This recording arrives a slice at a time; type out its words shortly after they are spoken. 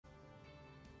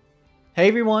Hey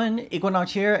everyone,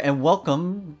 Equinox here, and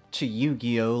welcome to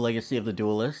Yu-Gi-Oh! Legacy of the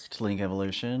Duelist, Link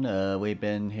Evolution. We've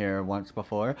been here once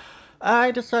before.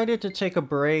 I decided to take a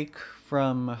break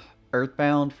from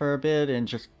Earthbound for a bit and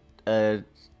just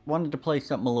wanted to play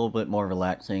something a little bit more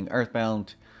relaxing.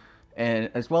 Earthbound,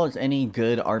 and as well as any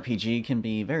good RPG, can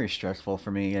be very stressful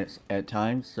for me at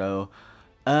times, so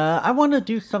I want to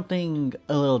do something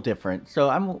a little different. So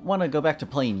I want to go back to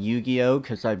playing Yu-Gi-Oh!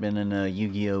 Because I've been in a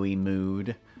Yu-Gi-Oh!-y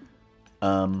mood.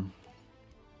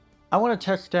 I want to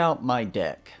test out my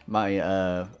deck.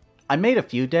 I made a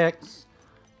few decks,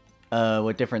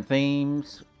 with different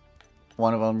themes.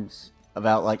 One of them's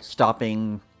about, like,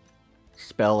 stopping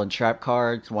spell and trap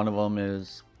cards. One of them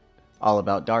is all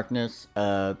about darkness.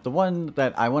 The one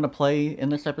that I want to play in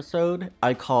this episode,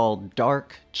 I call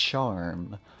Dark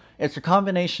Charm. It's a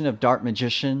combination of Dark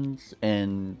Magicians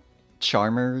and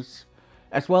Charmers,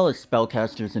 as well as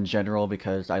spellcasters in general,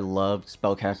 because I love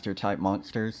spellcaster type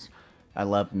monsters. I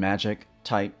love magic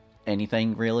type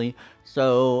anything, really.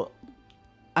 So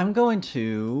I'm going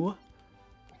to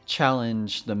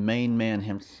challenge the main man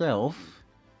himself,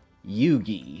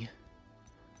 Yugi.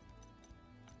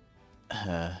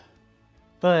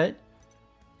 But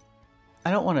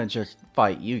I don't want to just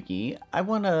fight Yugi. I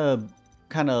want to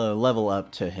kind of level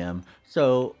up to him.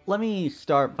 So let me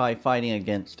start by fighting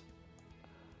against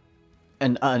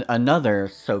another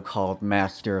so-called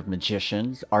Master of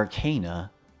Magicians, Arcana.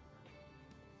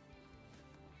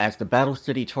 As the Battle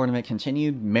City tournament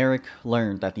continued, Merrick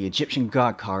learned that the Egyptian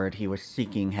god card he was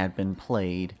seeking had been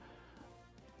played.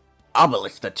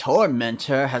 Obelisk the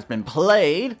Tormentor has been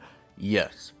played?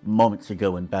 Yes, moments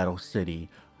ago in Battle City.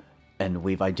 And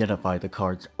we've identified the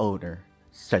card's owner,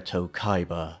 Seto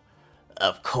Kaiba.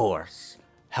 Of course.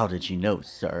 How did you know,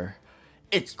 sir?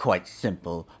 It's quite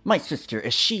simple. My sister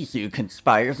Ishizu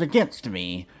conspires against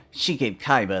me. She gave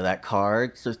Kaiba that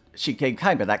card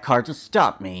to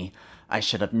stop me. I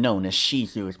should have known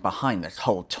Ishizu is behind this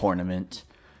whole tournament.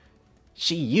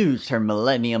 She used her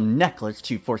Millennium Necklace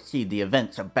to foresee the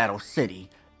events of Battle City.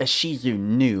 Ishizu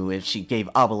knew if she gave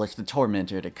Obelisk the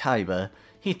Tormentor to Kaiba,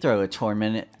 he'd throw a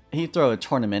tournament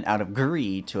out of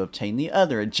greed to obtain the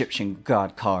other Egyptian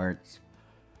god cards.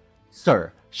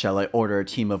 Sir, shall I order a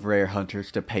team of rare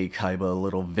hunters to pay Kaiba a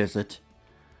little visit?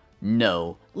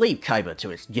 No, leave Kaiba to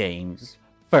his games.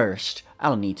 First,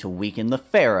 I'll need to weaken the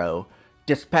Pharaoh.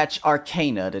 Dispatch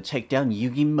Arcana to take down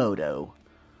Yugimoto.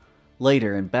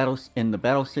 Later, in the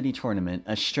Battle City tournament,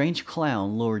 a strange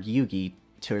clown lured Yugi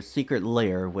to a secret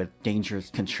lair with dangerous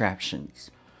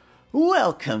contraptions.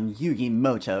 Welcome,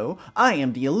 Yugimoto. I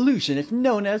am the illusionist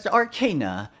known as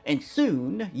Arcana, and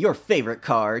soon, your favorite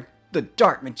card, the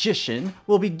Dark Magician,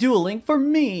 will be dueling for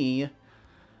me.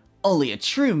 Only a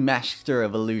true master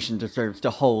of illusion deserves to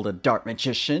hold a Dark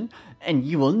Magician, and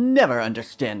you will never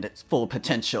understand its full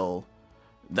potential.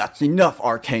 That's enough,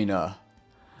 Arcana.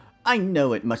 I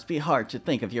know it must be hard to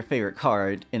think of your favorite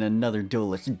card in another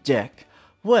duelist deck.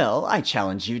 Well, I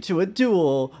challenge you to a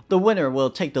duel. The winner will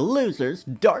take the loser's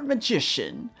Dark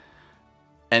Magician.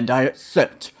 And I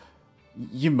accept.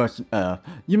 You must know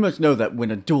that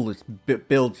when a duelist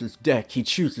builds his deck, he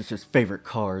chooses his favorite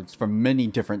cards from many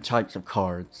different types of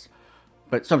cards.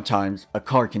 But sometimes, a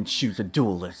card can choose a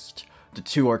duelist. The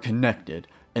two are connected,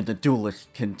 and the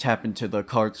duelist can tap into the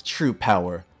card's true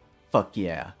power. Fuck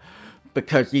yeah.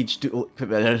 Because each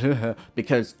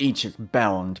is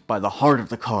bound by the heart of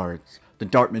the cards, the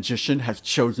Dark Magician has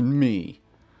chosen me.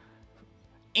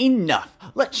 Enough!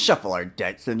 Let's shuffle our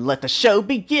decks and let the show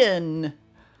begin!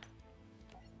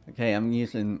 Okay, I'm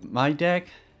using my deck.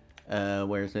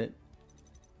 Where is it?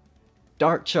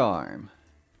 Dark Charm.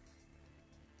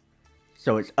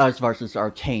 So it's us versus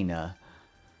Arcana.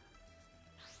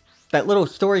 That little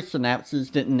story synopsis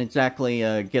didn't exactly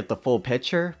get the full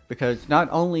picture, because not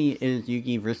only is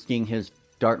Yugi risking his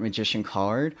Dark Magician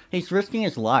card, he's risking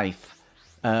his life.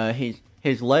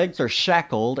 His legs are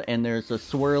shackled, and there's a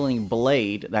swirling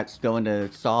blade that's going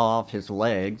to saw off his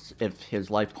legs if his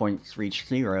life points reach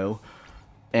 0.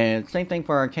 And same thing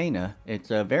for Arcana. It's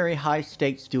a very high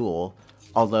stakes duel,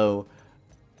 although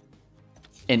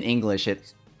in English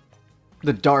it's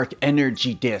the Dark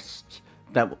Energy Disc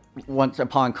that once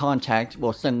upon contact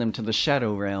will send them to the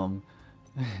Shadow Realm.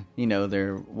 You know,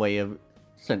 their way of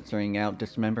censoring out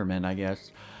dismemberment, I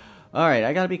guess. Alright,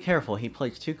 I gotta be careful. He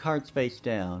plays 2 cards face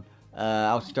down.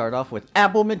 I'll start off with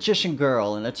Apple Magician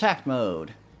Girl in attack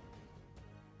mode.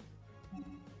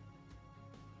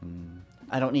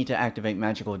 I don't need to activate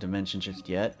Magical Dimension just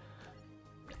yet.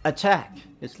 Attack!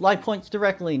 It's life points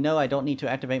directly. No, I don't need to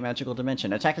activate Magical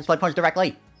Dimension. Attack its life points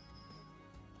directly!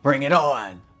 Bring it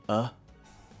on!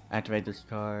 Activate this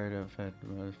card of...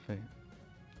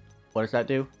 What does that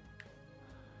do?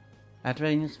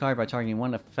 Activating this card by targeting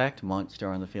one effect monster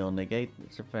on the field. Negate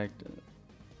its effect.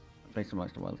 Face a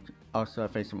monster. Also, a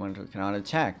face a monster cannot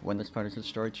attack. When this card is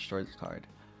destroyed, destroy this card.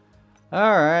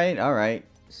 Alright, alright.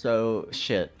 So,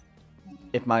 shit.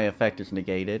 If my effect is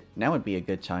negated, now would be a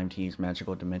good time to use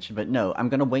Magical Dimension. But no, I'm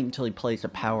gonna wait until he plays a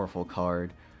powerful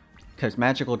card. Because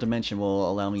Magical Dimension will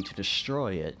allow me to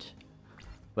destroy it.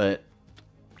 But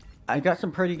I got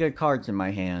some pretty good cards in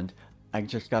my hand. I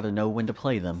just gotta know when to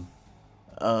play them.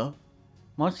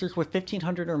 Monsters with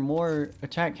 1500 or more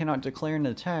attack cannot declare an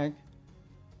attack.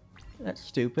 That's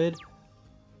stupid.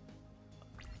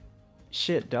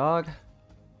 Shit, dog.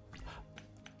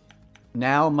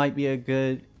 Now might be a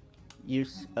good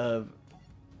use of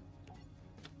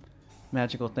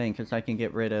magical thing, because I can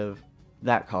get rid of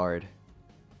that card.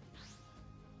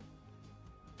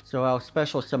 So I'll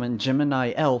special summon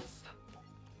Gemini Elf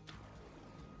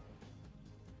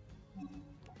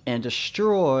and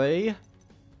destroy...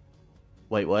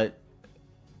 Wait, what?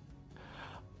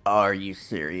 Are you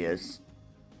serious?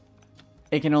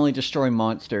 It can only destroy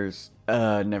monsters.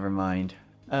 Never mind.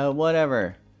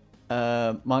 Whatever.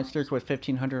 Monsters with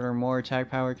 1500 or more attack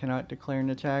power cannot declare an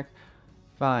attack.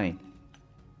 Fine.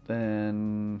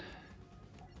 Then...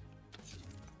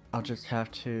 I'll just have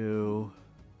to...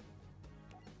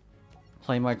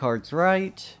 play my cards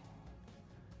right.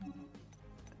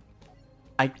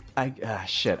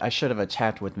 Shit. I should have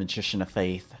attacked with Magician of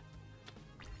Faith.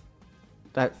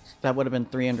 That would have been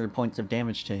 300 points of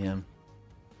damage to him.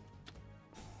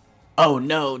 Oh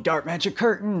no! Dark Magic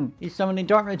Curtain! He's summoning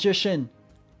Dark Magician!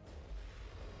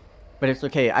 But it's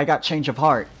okay, I got Change of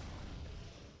Heart.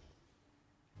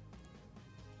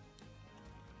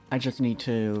 I just need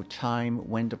to time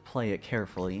when to play it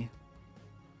carefully.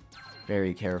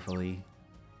 Very carefully.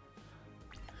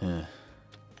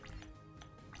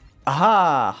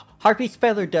 Aha! Harpy's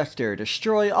Feather Duster.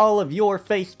 Destroy all of your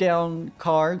face-down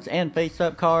cards and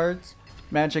face-up cards.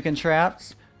 Magic and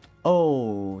traps.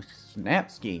 Oh,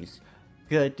 snapskis.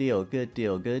 Good deal, good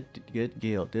deal, good deal, good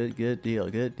deal,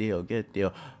 good deal, good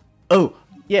deal. Oh,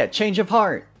 yeah, Change of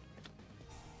Heart.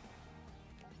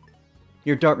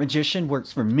 Your Dark Magician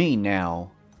works for me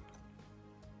now.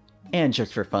 And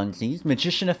just for funsies,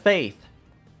 Magician of Faith.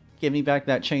 Give me back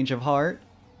that Change of Heart,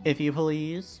 if you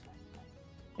please.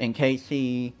 In case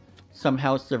he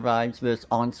somehow survives this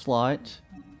onslaught.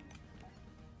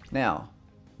 Now,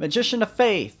 Magician of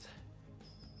Faith.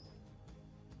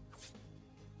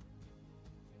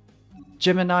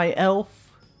 Gemini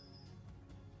Elf.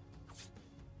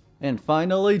 And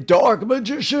finally, Dark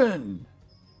Magician!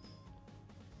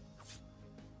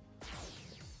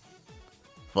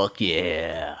 Fuck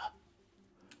yeah.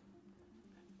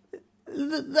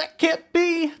 That can't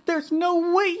be! There's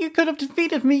no way you could have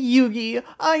defeated me, Yugi!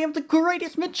 I am the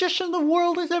greatest magician the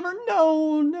world has ever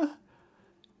known!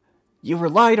 You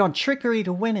relied on trickery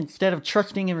to win instead of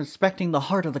trusting and respecting the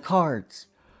heart of the cards.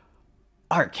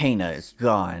 Arcana is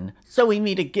gone, so we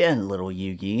meet again, little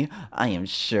Yugi. I am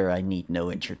sure I need no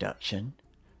introduction.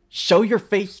 Show your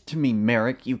face to me,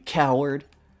 Merrick, you coward!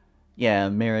 Yeah,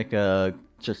 Merrick,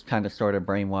 just kind of sort of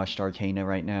brainwashed Arcana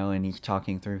right now, and he's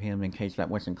talking through him in case that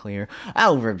wasn't clear.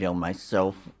 I'll reveal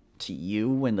myself to you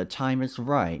when the time is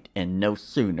right, and no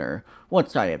sooner.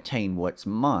 Once I obtain what's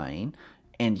mine,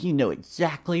 and you know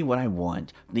exactly what I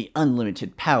want, the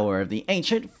unlimited power of the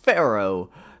ancient pharaoh,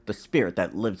 the spirit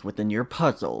that lives within your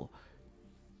puzzle.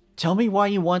 Tell me why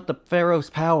you want the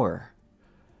pharaoh's power.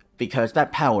 Because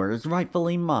that power is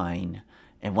rightfully mine.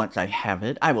 And once I have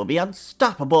it, I will be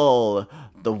unstoppable!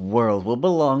 The world will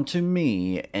belong to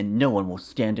me, and no one will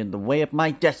stand in the way of my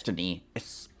destiny,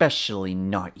 especially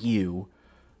not you.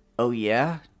 Oh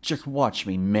yeah? Just watch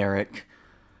me, Merrick.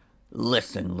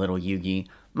 Listen, little Yugi,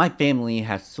 my family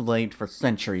has slaved for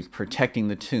centuries protecting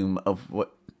the tomb of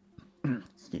what...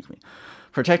 Excuse me.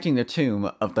 Protecting the tomb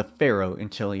of the pharaoh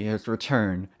until he has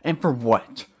returned. And for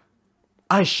what?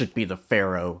 I should be the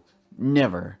pharaoh.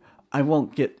 Never. I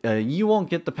won't get, you won't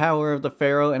get the power of the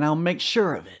pharaoh, and I'll make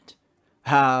sure of it.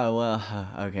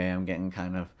 Okay, I'm getting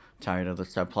kind of tired of the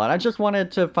subplot. I just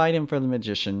wanted to fight him for the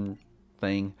magician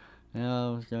thing.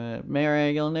 Oh,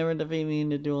 Merrick, you'll never defeat me in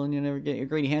the duel, and you'll never get your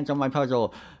greedy hands on my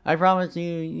puzzle. I promise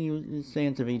you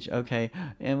sands of each. Okay,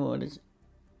 and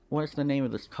what's the name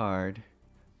of this card?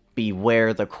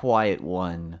 Beware the Quiet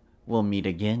One. We'll meet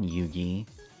again, Yugi.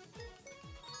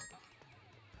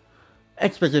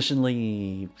 Exposition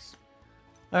leaves.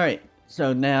 Alright,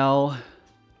 so now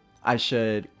I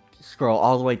should scroll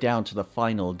all the way down to the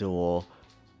final duel.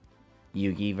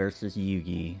 Yugi versus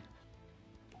Yugi.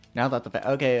 Now that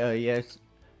the yes.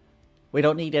 We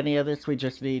don't need any of this, we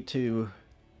just need to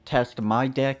test my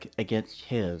deck against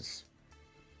his.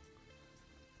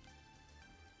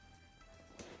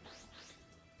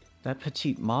 That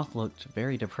petite moth looked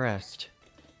very depressed.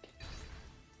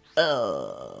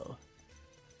 Oh.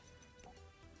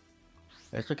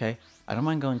 It's okay. I don't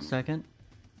mind going second.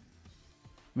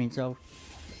 Means I'll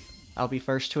be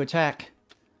first to attack.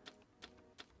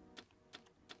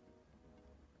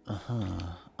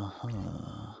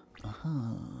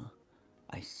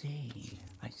 I see.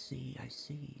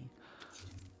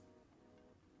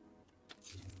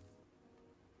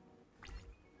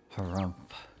 Harumph.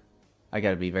 I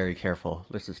gotta be very careful.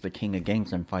 This is the king of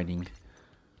games I'm fighting.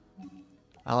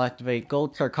 I'll activate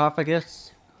Gold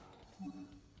Sarcophagus,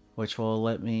 which will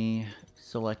let me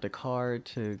select a card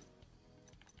to...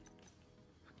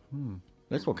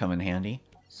 This will come in handy.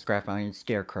 Scrap Iron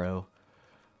Scarecrow.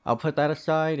 I'll put that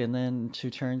aside, and then 2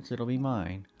 turns it'll be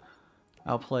mine.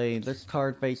 I'll play this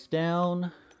card face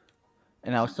down,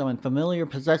 and I'll summon Familiar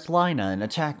Possessed Lina in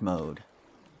attack mode.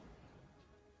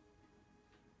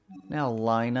 Now,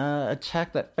 Lina,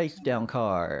 attack that face down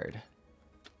card.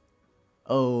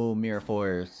 Oh, Mirror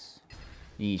Force.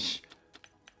 Yeesh.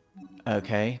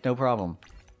 Okay, no problem.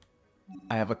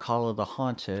 I have a Call of the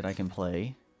Haunted I can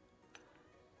play.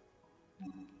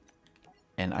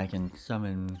 And I can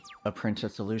summon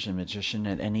Apprentice Illusion Magician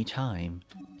at any time.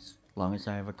 As long as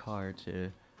I have a card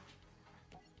to...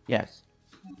 Yes.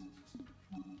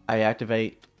 I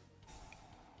activate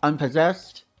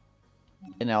Unpossessed.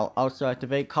 And I'll also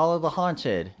activate Call of the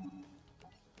Haunted.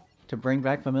 To bring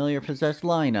back Familiar Possessed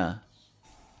Lina.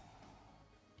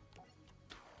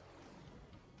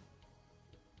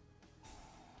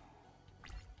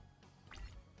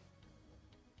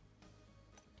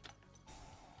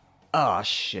 Oh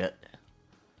shit.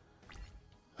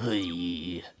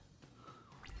 Hey.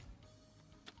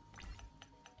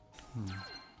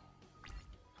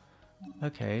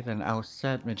 Okay, then I'll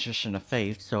set Magician of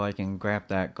Faith so I can grab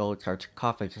that gold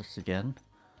sarcophagus again.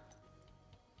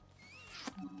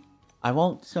 I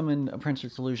won't summon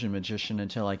Apprentice Illusion Magician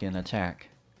until I can attack.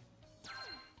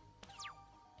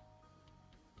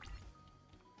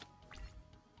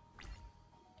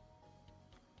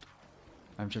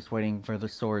 I'm just waiting for the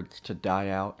swords to die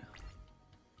out.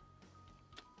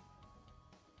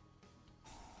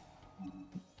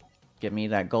 Get me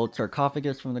that gold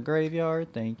sarcophagus from the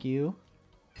graveyard, thank you.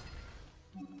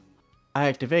 I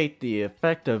activate the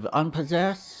effect of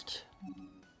Unpossessed,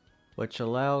 which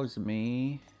allows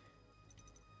me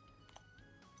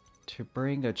to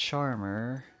bring a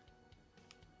Charmer.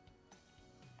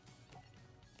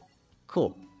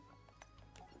 Cool.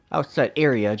 I'll set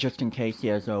area just in case he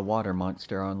has a water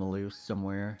monster on the loose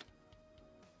somewhere.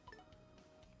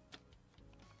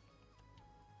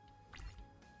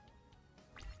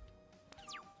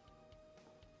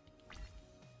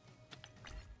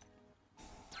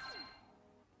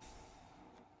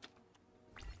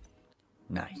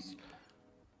 Nice.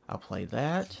 I'll play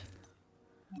that.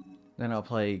 Then I'll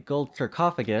play Gold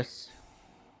Sarcophagus.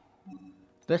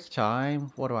 This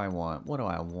time, what do I want? What do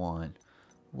I want?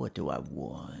 What do I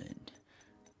want?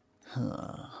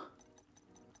 Huh.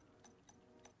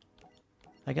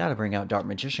 I gotta bring out Dark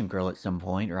Magician Girl at some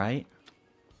point, right?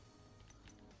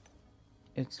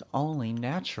 It's only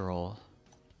natural.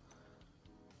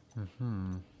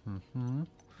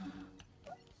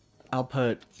 I'll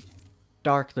put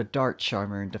Dark the Dart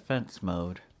Charmer in defense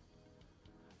mode.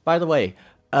 By the way,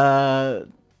 I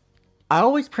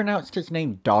always pronounced his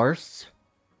name Darce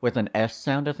with an S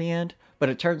sound at the end, but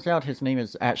it turns out his name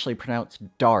is actually pronounced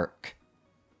Dark.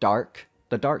 Dark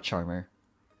the Dart Charmer.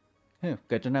 Yeah,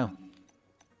 good to know.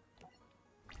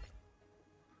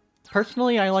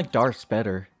 Personally, I like Darce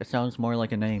better. It sounds more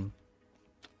like a name.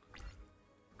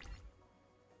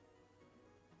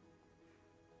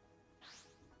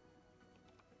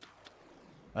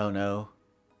 Oh no.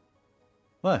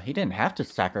 Well, he didn't have to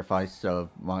sacrifice a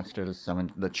monster to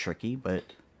summon the Tricky, but...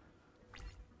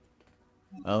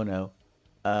 Oh no.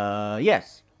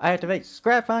 Yes! I activate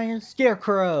Scrap Iron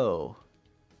Scarecrow!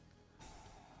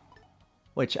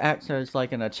 Which acts as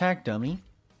like an attack dummy.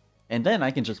 And then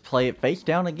I can just play it face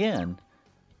down again.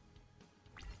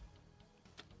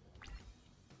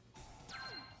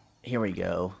 Here we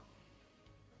go.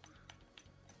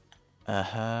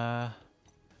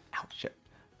 Ouch.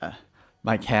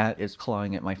 My cat is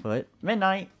clawing at my foot.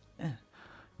 Midnight!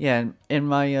 Yeah, in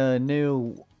my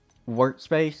new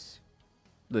workspace,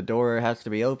 the door has to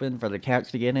be open for the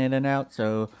cats to get in and out,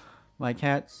 so my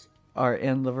cats are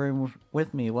in the room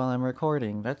with me while I'm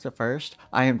recording. That's a first.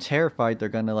 I am terrified they're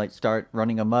gonna like start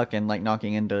running amok and like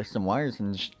knocking into some wires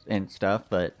and stuff,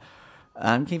 but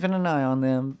I'm keeping an eye on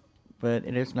them. But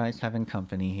it is nice having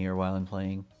company here while I'm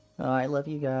playing. Oh, I love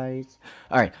you guys.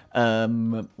 Alright,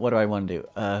 what do I want to do?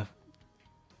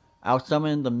 I'll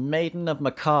summon the Maiden of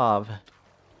Macabre.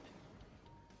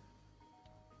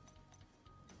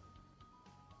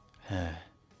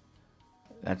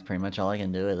 That's pretty much all I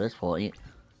can do at this point.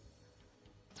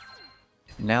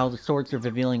 Now the Swords of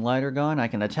Revealing Light are gone, I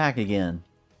can attack again.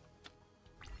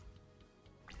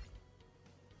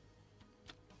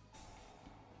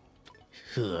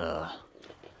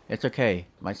 It's okay.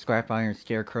 My Scrap Iron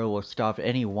Scarecrow will stop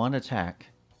any one attack.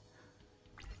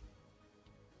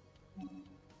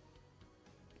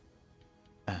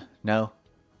 No.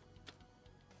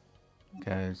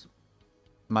 Because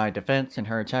my defense and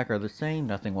her attack are the same,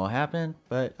 nothing will happen,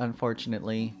 but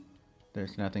unfortunately,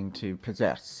 there's nothing to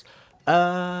possess.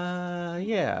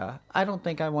 Yeah. I don't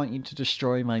think I want you to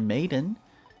destroy my maiden.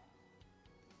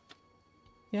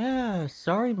 Yeah,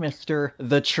 sorry, Mr.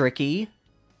 The Tricky.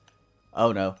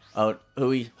 Oh no. Oh,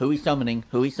 who he summoning?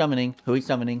 Who he summoning? Who he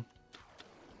summoning?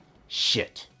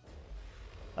 Shit.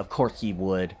 Of course he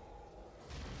would.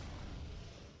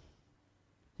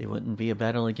 It wouldn't be a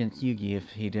battle against Yugi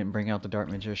if he didn't bring out the Dark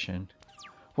Magician.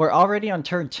 We're already on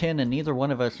turn 10 and neither one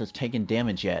of us has taken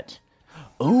damage yet.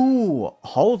 Ooh,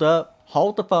 hold up.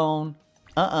 Hold the phone.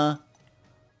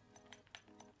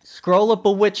 Scroll of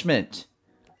Bewitchment.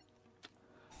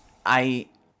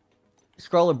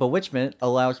 Scroll of Bewitchment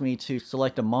allows me to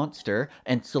select a monster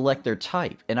and select their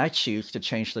type, and I choose to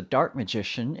change the Dark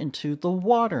Magician into the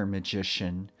Water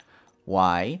Magician.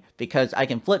 Why? Because I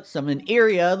can flip summon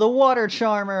Iria, the Water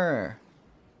Charmer!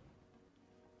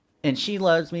 And she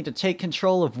allows me to take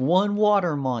control of one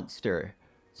water monster.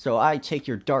 So I take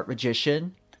your Dark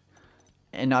Magician,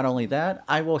 and not only that,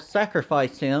 I will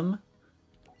sacrifice him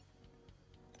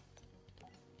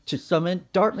to summon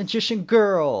Dark Magician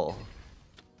Girl.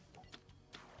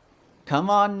 Come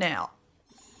on now.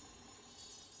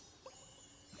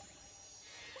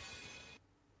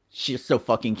 She's so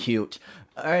fucking cute.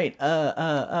 Alright,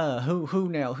 who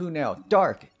now?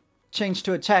 Dark. Change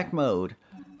to attack mode.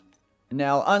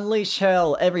 Now unleash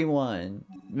hell, everyone.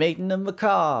 Maiden of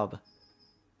Macabre.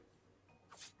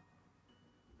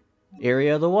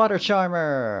 Iria the Water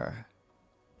Charmer.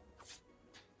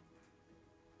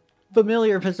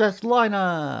 Familiar Possessed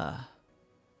Lina.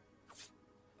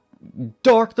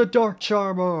 Dark the Dark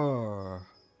Charmer.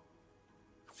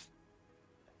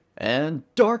 And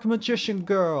Dark Magician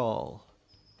Girl.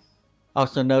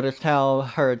 Also noticed how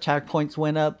her attack points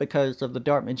went up because of the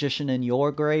Dark Magician in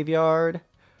your graveyard?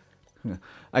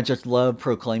 I just love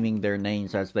proclaiming their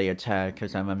names as they attack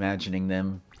because I'm imagining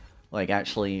them like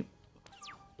actually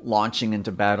launching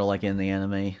into battle like in the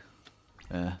anime.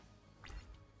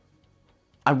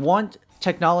 I want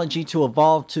technology to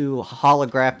evolve to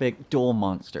holographic duel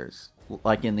monsters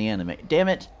like in the anime. Damn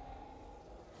it!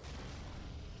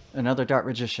 Another Dark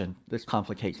Magician. This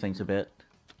complicates things a bit.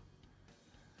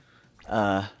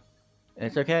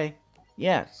 It's okay.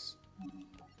 Yes.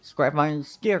 Scrap Iron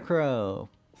Scarecrow.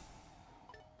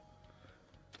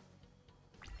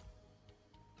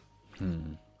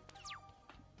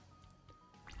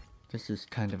 This is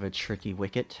kind of a tricky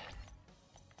wicket.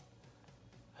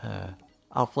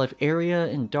 I'll flip Area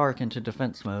and Dark into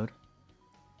defense mode.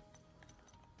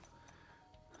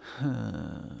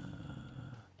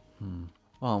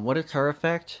 Well, what is her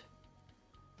effect?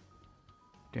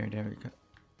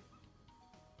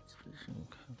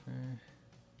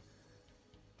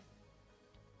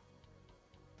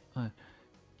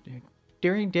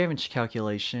 During damage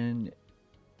calculation,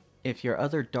 if your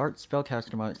other Dark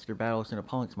spellcaster monster battles an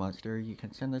opponent's monster, you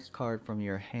can send this card from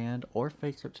your hand or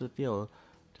face up to the field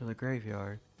to the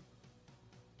graveyard.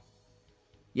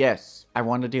 Yes, I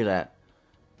want to do that.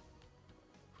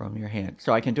 From your hand.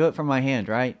 So I can do it from my hand,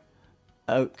 right?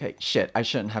 Okay, shit. I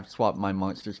shouldn't have swapped my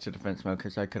monsters to defense mode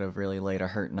because I could have really laid a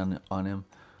hurting on him.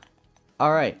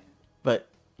 Alright, but...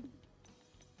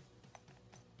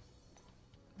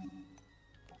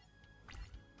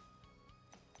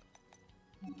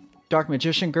 Dark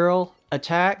Magician Girl,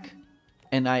 attack,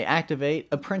 and I activate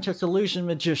Apprentice Illusion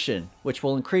Magician, which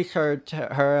will increase her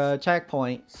attack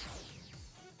points,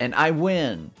 and I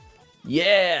win.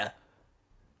 Yeah!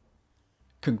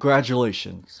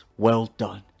 Congratulations. Well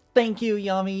done. Thank you,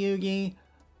 Yami Yugi.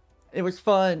 It was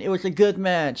fun. It was a good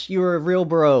match. You were a real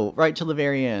bro, right till the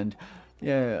very end.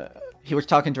 Yeah, he was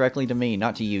talking directly to me,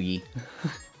 not to Yugi.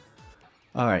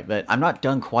 Alright, but I'm not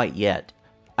done quite yet.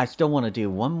 I still want to do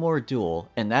one more duel,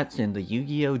 and that's in the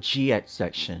Yu-Gi-Oh! GX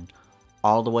section.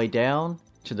 All the way down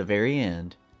to the very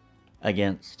end.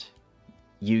 Against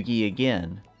Yugi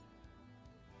again.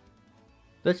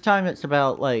 This time it's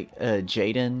about, like,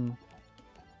 Jaden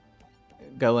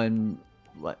going...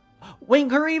 What? Wing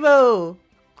Karibo!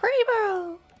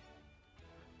 Karibo!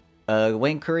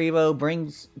 When Karibo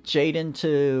brings Jaden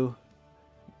to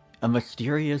a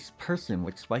mysterious person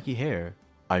with spiky hair.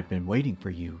 I've been waiting for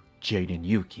you, Jaden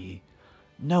Yuki.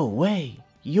 No way!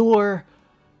 You're...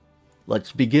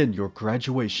 Let's begin your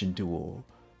graduation duel.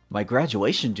 My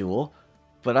graduation duel?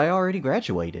 But I already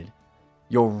graduated.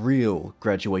 Your real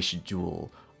graduation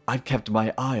duel. I've kept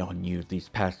my eye on you these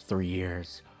past 3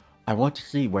 years. I want to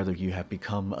see whether you have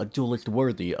become a duelist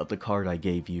worthy of the card I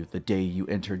gave you the day you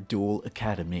entered Duel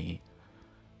Academy.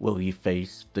 Will you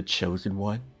face the Chosen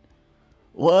One?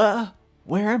 What?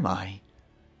 Where am I?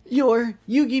 You're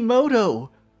Yugimoto!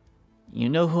 You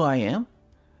know who I am?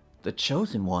 The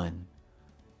Chosen One.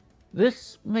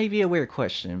 This may be a weird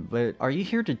question, but are you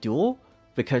here to duel?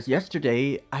 Because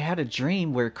yesterday, I had a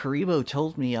dream where Karibo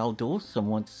told me I'll duel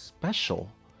someone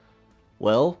special.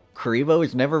 Well, Karibo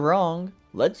is never wrong.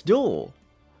 Let's duel.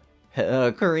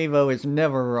 Karibo is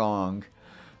never wrong.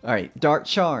 Alright, Dark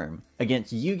Charm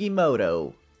against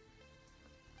Yugimoto.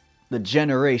 The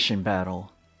Generation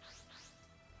Battle.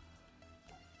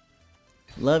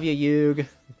 Love you, Yug.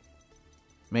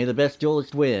 May the best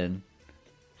duelist win.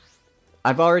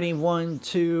 I've already won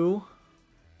 2.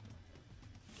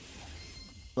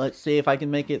 Let's see if I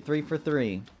can make it 3 for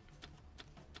 3.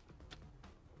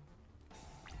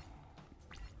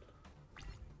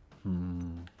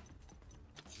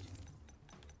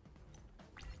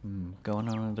 Going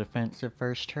on a defensive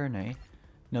first turn, eh?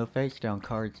 No face down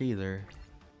cards either.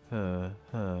 If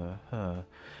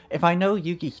I know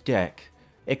Yugi's deck,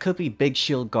 it could be Big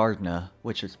Shield Gardna,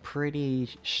 which is pretty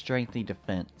strengthy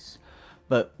defense.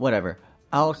 But whatever.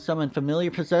 I'll summon Familiar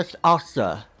Possessed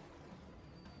Asa.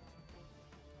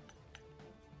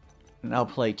 And I'll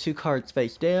play 2 cards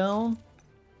face down.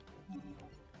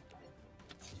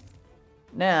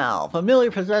 Now,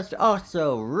 Familiar Possessed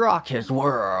Asa, rock his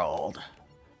world.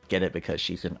 Get it because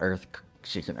she's an earth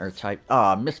type.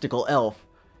 Mystical Elf.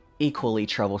 Equally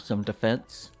troublesome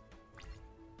defense.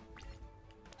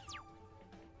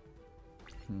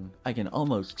 I can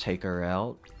almost take her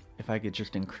out if I could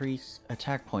just increase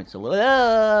attack points a little.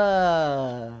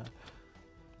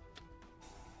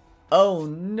 Oh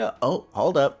no! Oh,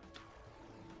 hold up.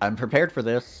 I'm prepared for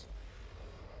this.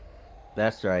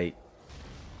 That's right.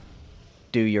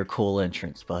 Do your cool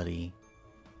entrance, buddy.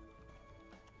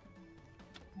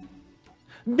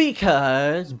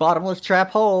 Because bottomless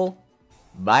trap hole.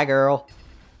 Bye, girl.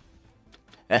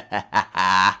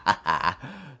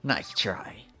 Nice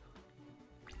try.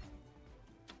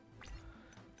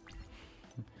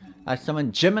 I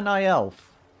summon Gemini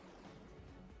Elf.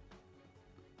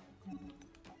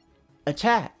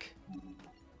 Attack.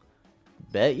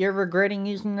 Bet you're regretting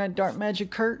using that Dark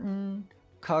Magic Curtain.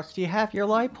 Cost you half your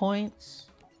life points.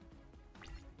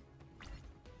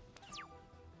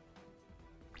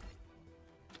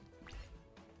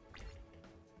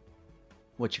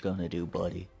 What you gonna do,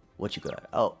 buddy? What you got?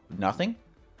 Oh, nothing?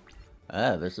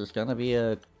 This is gonna be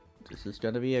a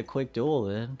quick duel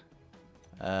then.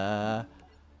 I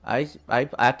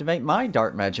activate my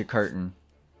Dark Magic Curtain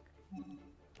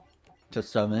to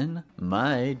summon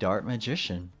my Dark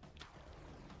Magician.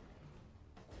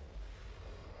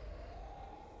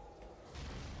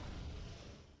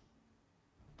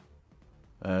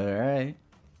 Alright.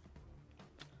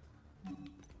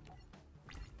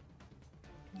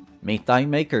 Meet thy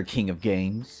maker, King of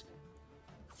Games.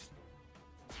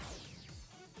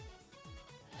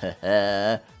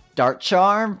 Dark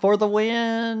Charm for the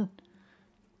win!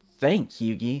 Thanks,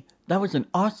 Yugi. That was an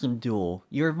awesome duel.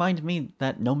 You reminded me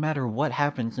that no matter what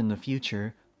happens in the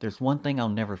future, there's one thing I'll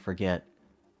never forget.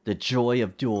 The joy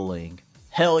of dueling.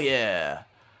 Hell yeah!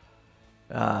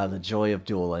 The joy of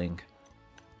dueling.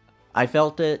 I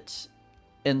felt it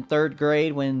in 3rd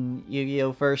grade when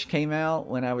Yu-Gi-Oh! First came out,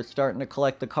 when I was starting to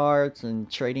collect the cards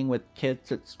and trading with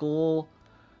kids at school.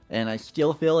 And I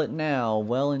still feel it now,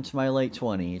 well into my late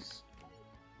 20s.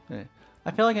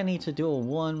 I feel like I need to duel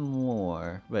one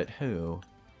more, but who?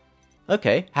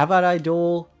 Okay, how about I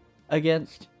duel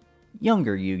against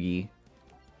younger Yugi?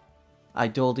 I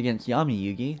dueled against Yami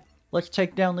Yugi. Let's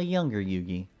take down the younger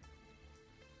Yugi.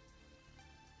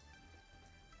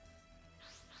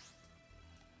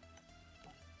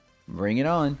 Bring it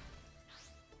on.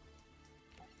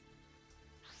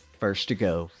 First to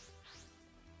go.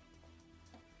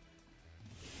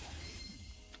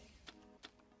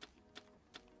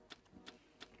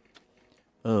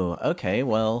 Oh, okay,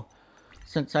 well,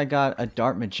 since I got a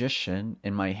Dark Magician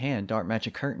in my hand, Dark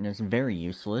Magic Curtain is very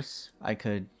useless. I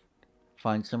could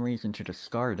find some reason to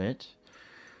discard it.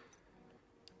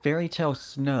 Fairy Tale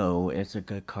Snow is a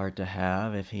good card to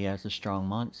have if he has a strong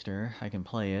monster. I can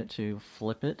play it to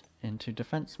flip it into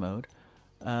defense mode.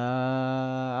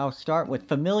 I'll start with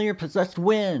Familiar Possessed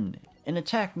Wind in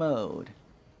attack mode.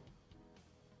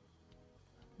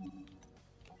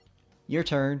 Your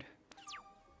turn.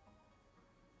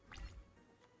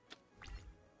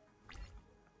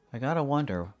 I gotta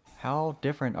wonder, how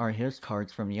different are his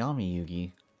cards from Yami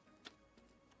Yugi?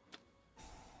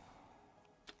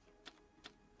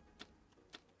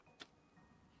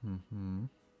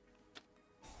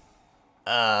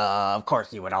 Of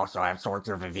course you would also have Swords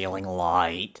of Revealing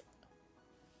Light.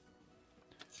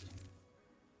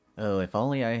 Oh, if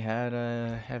only I had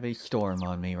a heavy storm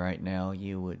on me right now,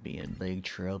 you would be in big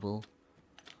trouble.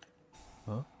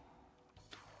 Huh?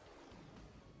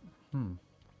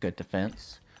 Good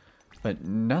defense. But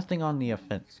nothing on the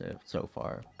offensive so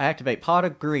far. I activate Pot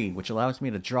of Greed, which allows me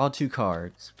to draw 2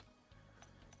 cards.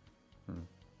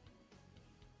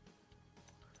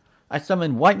 I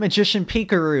summon White Magician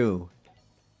Pikaru!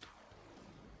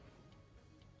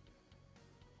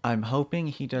 I'm hoping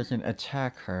he doesn't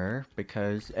attack her,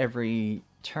 because every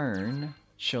turn,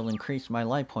 she'll increase my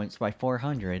life points by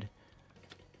 400.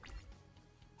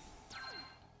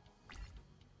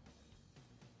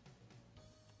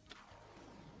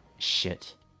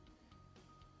 Shit.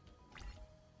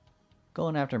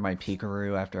 Going after my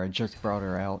Pikaru after I just brought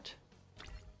her out.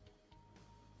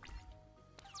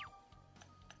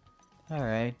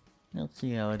 Alright, let's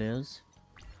see how it is.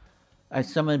 I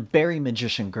summon Berry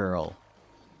Magician Girl.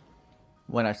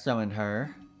 When I summon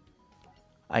her,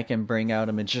 I can bring out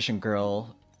a Magician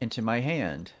Girl into my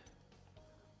hand.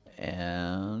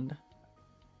 And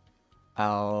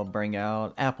I'll bring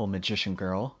out Apple Magician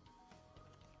Girl.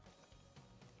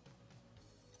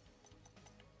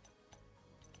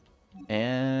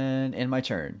 And in my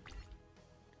turn.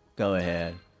 Go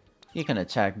ahead. You can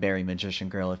attack Berry Magician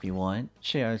Girl if you want.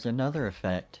 She has another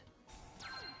effect.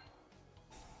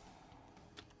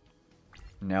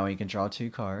 Now he can draw 2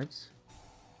 cards.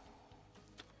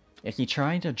 Is he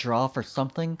trying to draw for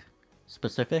something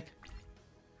specific?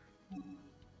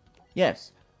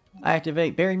 Yes. I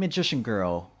activate Berry Magician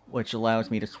Girl, which allows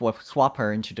me to swap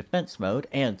her into defense mode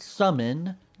and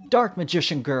summon Dark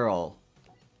Magician Girl.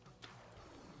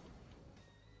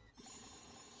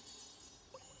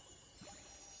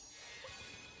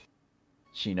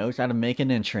 She knows how to make an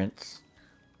entrance.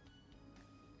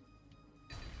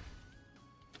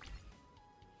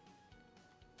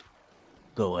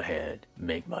 Go ahead,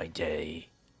 make my day.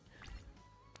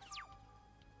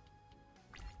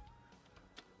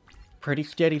 Pretty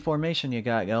steady formation you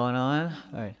got going on.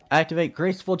 Alright, activate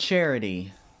Graceful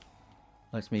Charity.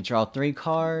 Lets me draw 3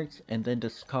 cards and then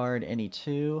discard any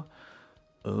 2.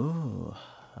 Ooh,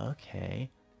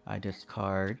 okay. I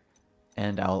discard.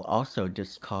 And I'll also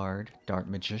discard Dark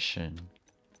Magician.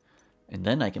 And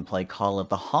then I can play Call of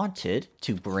the Haunted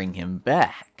to bring him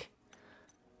back.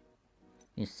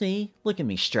 You see? Look at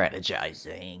me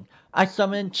strategizing. I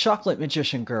summon Chocolate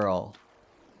Magician Girl.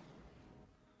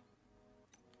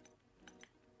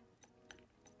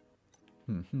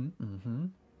 And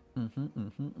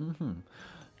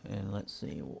let's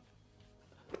see.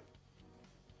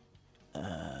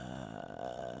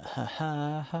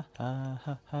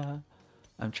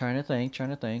 I'm trying to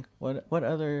think. What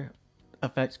other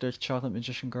effects does Chocolate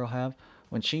Magician Girl have?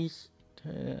 When she's...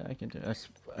 I can do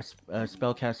a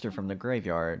spellcaster from the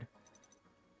graveyard.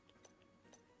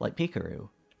 Like Pikaru.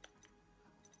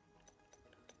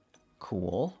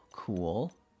 Cool.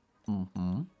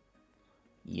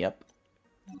 Yep.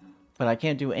 But I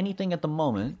can't do anything at the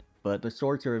moment, but the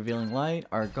Swords of Revealing Light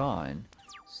are gone.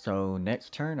 So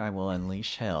next turn I will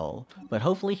unleash Hell. But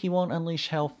hopefully he won't unleash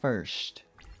Hell first.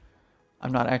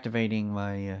 I'm not activating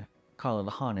my Call of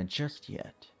the Haunted just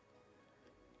yet.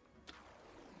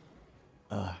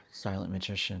 Silent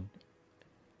Magician.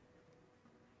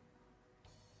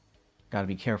 Gotta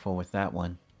be careful with that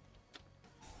one.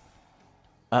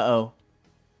 Uh-oh.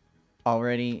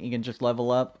 Already you can just level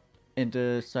up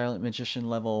into Silent Magician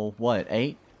level, what,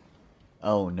 8?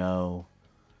 Oh no.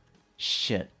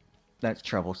 Shit. That's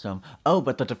troublesome. Oh,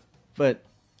 but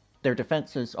their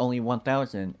defense is only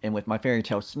 1,000, and with my Fairy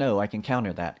Tale Snow, I can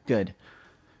counter that. Good.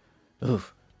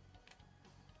 Oof.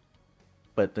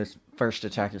 But this first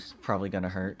attack is probably gonna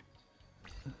hurt.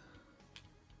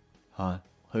 Huh?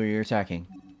 Who are you attacking?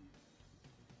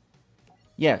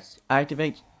 Yes,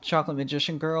 activate Chocolate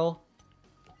Magician Girl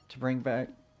to bring back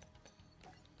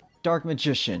Dark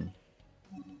Magician.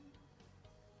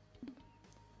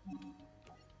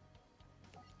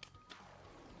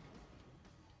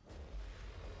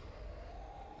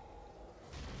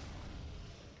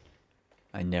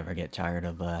 I never get tired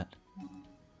of that.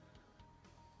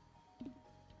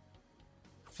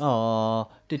 Aw,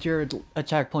 did your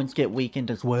attack points get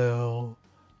weakened as well?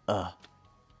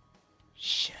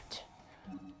 Shit.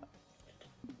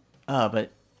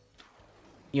 But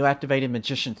you activated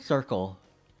Magician Circle,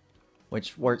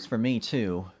 which works for me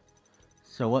too.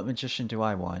 So what magician do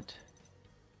I want?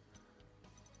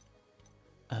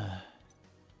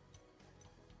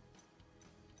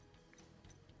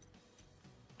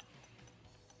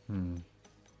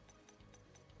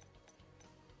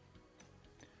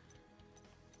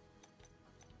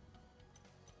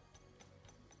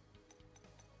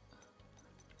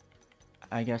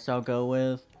 I guess I'll go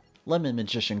with Lemon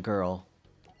Magician Girl.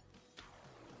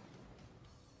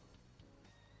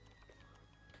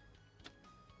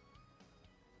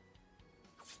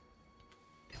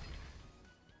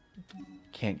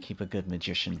 Can't keep a good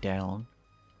magician down.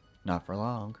 Not for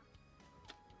long.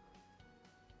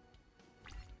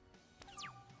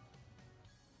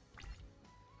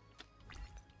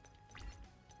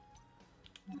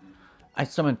 I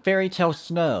summon Fairy Tale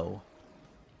Snow.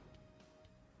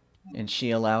 And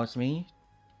she allows me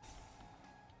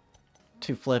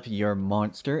to flip your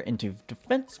monster into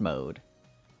defense mode.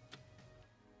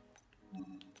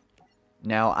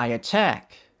 Now I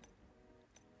attack.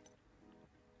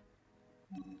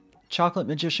 Chocolate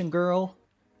Magician Girl,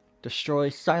 destroy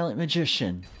Silent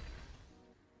Magician.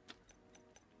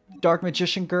 Dark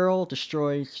Magician Girl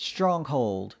destroys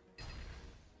Stronghold.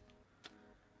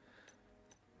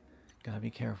 Gotta be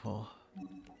careful.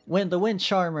 The Wind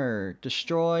Charmer,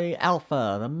 destroy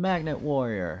Alpha, the Magnet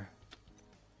Warrior.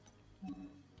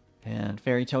 And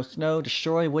Fairy Tale Snow,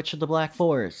 destroy Witch of the Black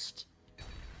Forest.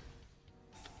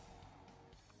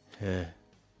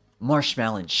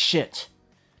 Marshmallow, shit.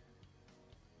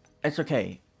 It's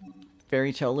okay.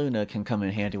 Fairy Tale Luna can come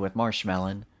in handy with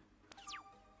Marshmallow.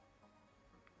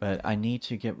 But I need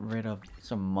to get rid of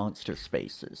some monster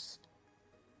spaces.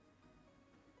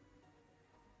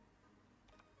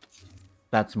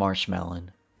 That's Marshmallow.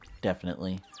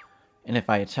 Definitely. And if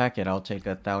I attack it, I'll take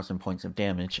 1,000 points of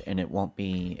damage and it won't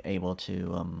be able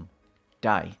to,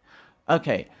 die.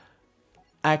 Okay.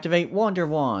 Activate Wonder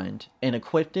Wand and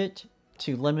equip it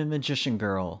to Lemon Magician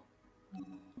Girl.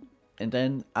 And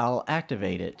then I'll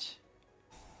activate it.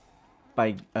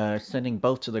 By sending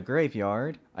both to the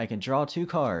graveyard, I can draw 2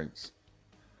 cards.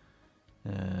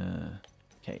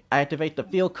 Okay, I activate the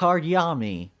field card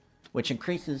Yami, which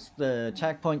increases the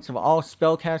attack points of all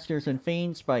spellcasters and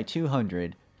fiends by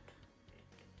 200.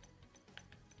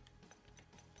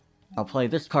 I'll play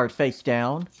this card face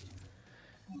down.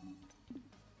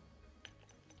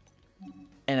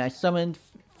 And I summoned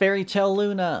Fairy Tale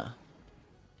Luna.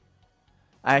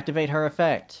 I activate her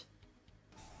effect.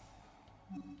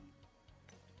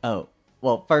 Oh,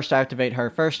 well, first I activate her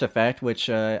first effect, which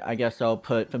I guess I'll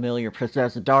put Familiar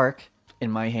Possess Dark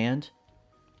in my hand.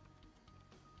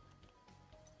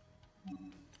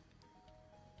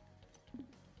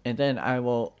 And then I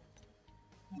will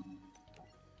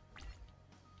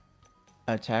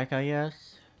attack, I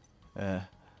guess.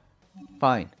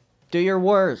 Fine. Do your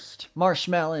worst,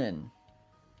 Marshmallow.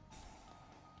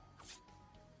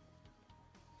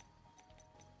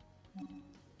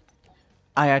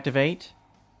 I activate.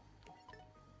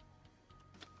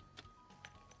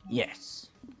 Yes.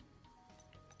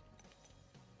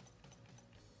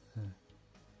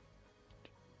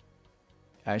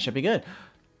 I should be good.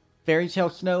 Fairy Tale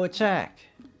Snow attack.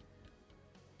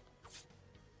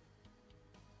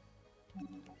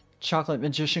 Chocolate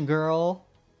Magician Girl.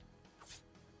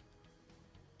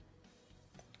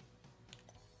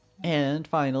 And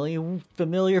finally,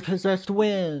 Familiar Possessed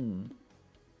Win.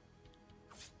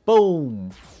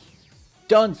 Boom.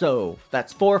 Dunzo.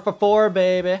 That's 4 for 4,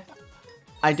 baby.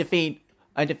 I defeat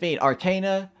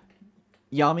Arcana,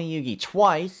 Yami Yugi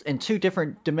twice in 2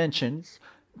 different dimensions,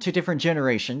 2 different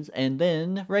generations, and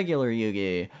then regular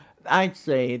Yugi. I'd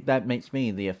say that makes me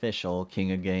the official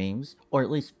King of Games, or at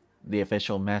least the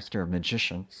official Master of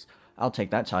Magicians. I'll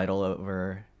take that title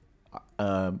over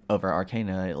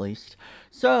Arcana at least.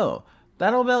 So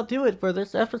that'll about do it for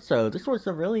this episode. This was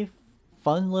a really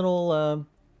fun little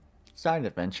side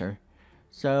adventure.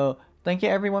 So thank you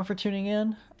everyone for tuning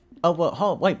in. Oh,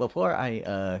 well, wait, before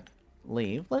I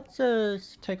leave, let's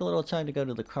take a little time to go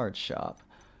to the card shop.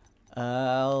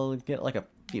 I'll get like a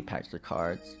few packs of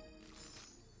cards.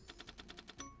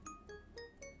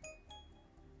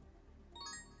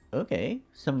 Okay,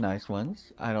 some nice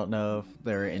ones. I don't know if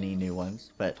there are any new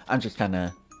ones, but I'm just kind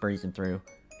of breezing through.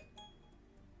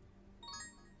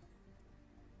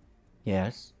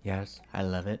 Yes, I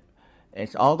love it.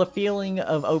 It's all the feeling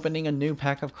of opening a new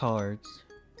pack of cards.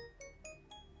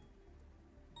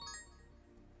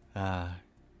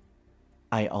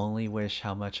 I only wish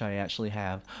how much I actually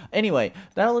have. Anyway,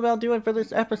 that'll about do it for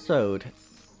this episode.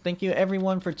 thank you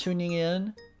everyone for tuning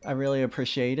in. I really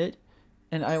appreciate it.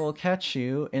 And I will catch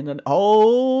you in the...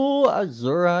 Oh,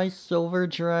 Azurai Silver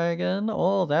Dragon.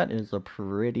 Oh, that is a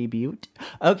pretty beaut.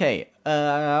 Okay,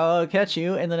 I'll catch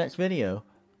you in the next video.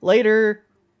 Later!